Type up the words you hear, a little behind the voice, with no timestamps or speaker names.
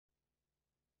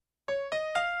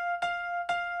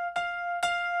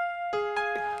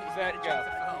set, go.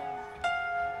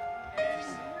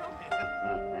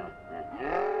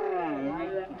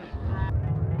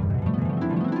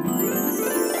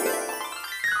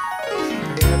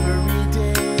 Every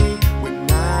day when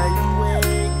I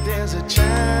awake, there's a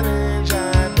challenge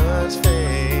I must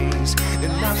face.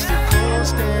 An obstacle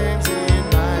stands in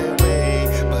my way,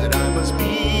 but I must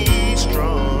be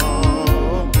strong.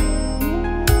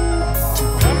 To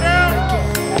win the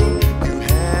game, you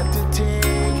have to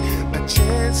take a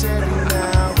chance every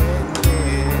now and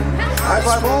then. High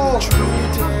five all. The true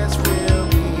test will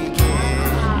begin.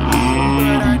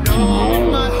 But I know in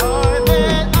my heart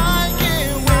that I can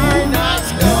win.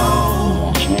 Let's go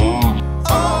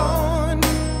on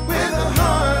with the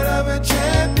heart of a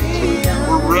champion.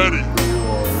 We're ready.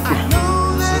 I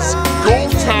know that It's I go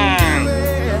can time. do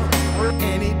it.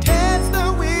 Any test I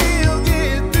will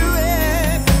get through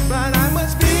it, but I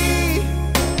must be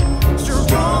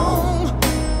strong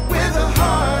with the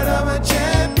heart of a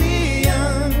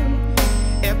champion.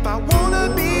 If I wanna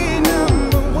be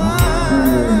number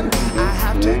one, I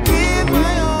have to give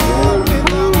my all with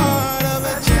the heart of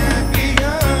a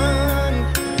champion.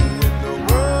 When the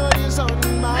world is on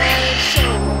my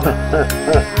shoulders.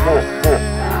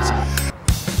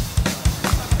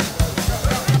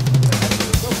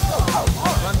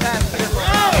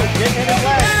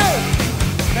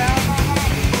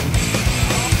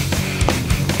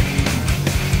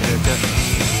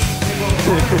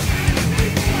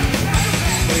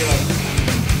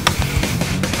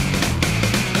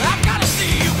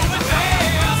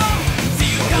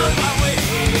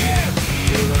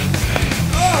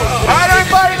 Alright,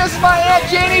 everybody, this is my Aunt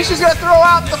Jeannie. She's gonna throw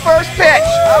out the first pitch.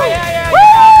 Oh, yeah. Woo!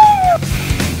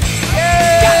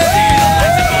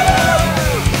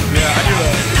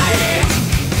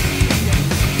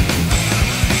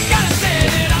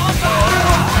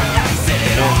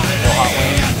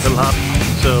 Little hop.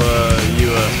 So you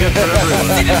skip for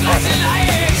everyone.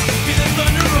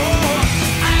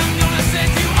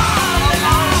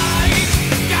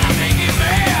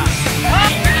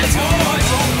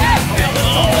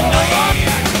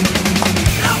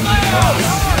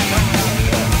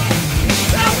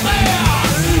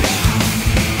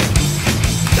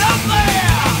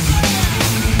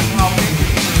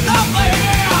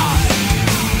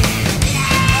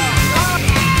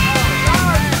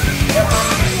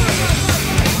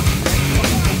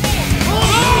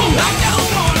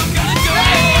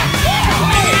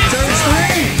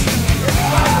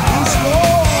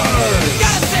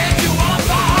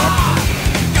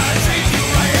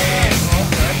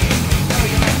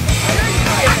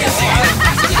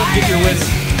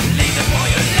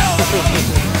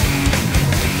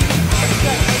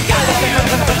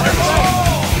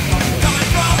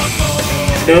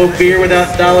 No beer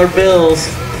without dollar bills.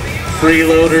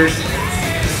 Freeloaders.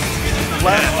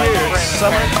 Last year,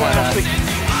 summer 2016.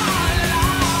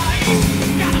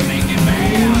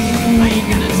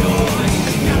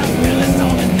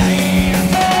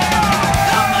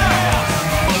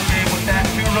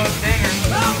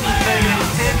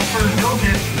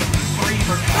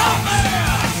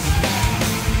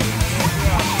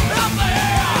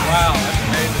 Wow, that's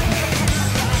amazing.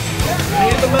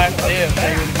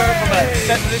 Start from a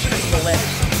set position to the left.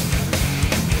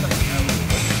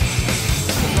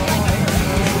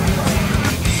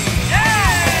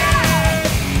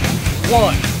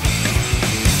 One.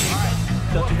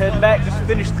 Tilt your head back, just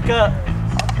finish the cup.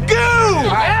 Go!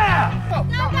 Yeah! Go,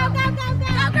 go, go, go, go,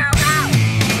 go, go!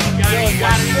 You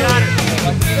got it.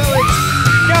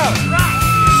 Go!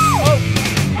 Oh,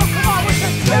 come on, what's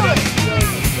that?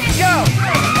 Go!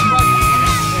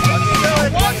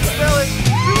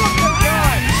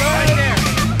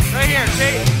 Right here,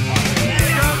 see?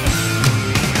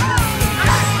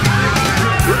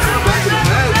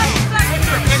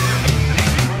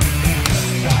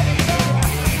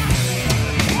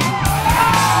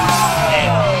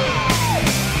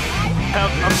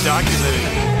 I'm documenting.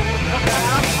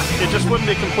 It just wouldn't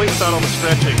be complete without all the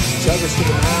stretching.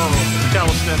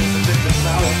 Calisthenics.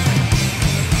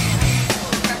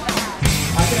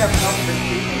 I can have confidence.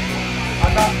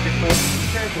 I'm not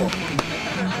careful.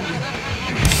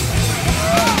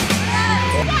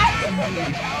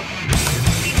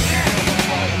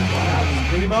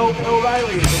 Remo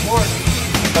O'Reilly is the morning.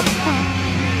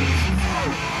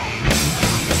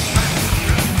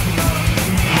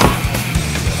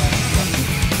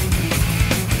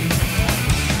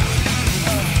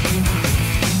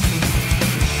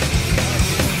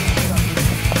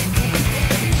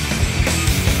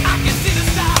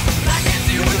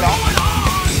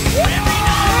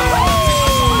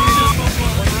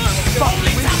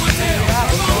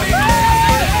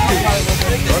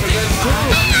 Run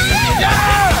it,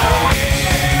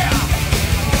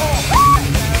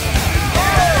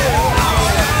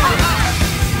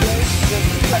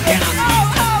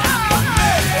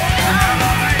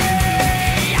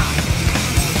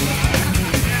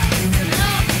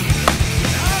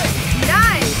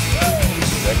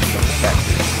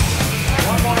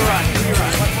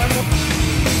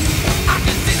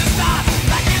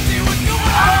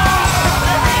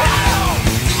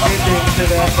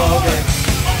 after that ball game.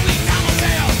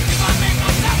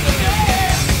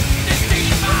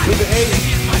 To the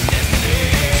 80.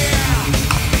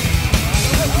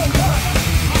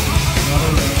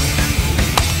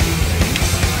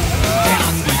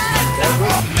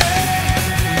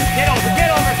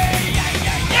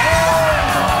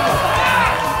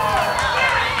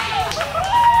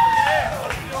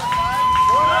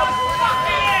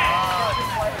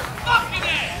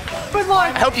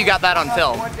 I hope you got that on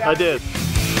film. I did.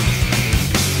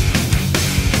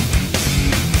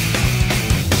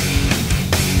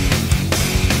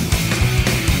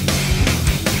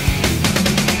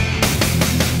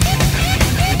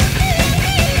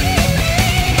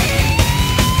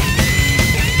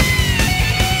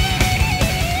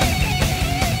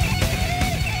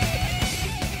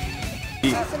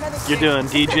 You're doing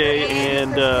DJ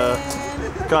and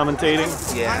commentating?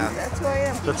 Yeah.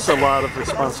 That's a lot of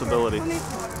responsibility.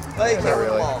 Not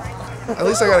really. At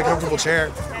least I got a comfortable chair.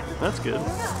 That's good.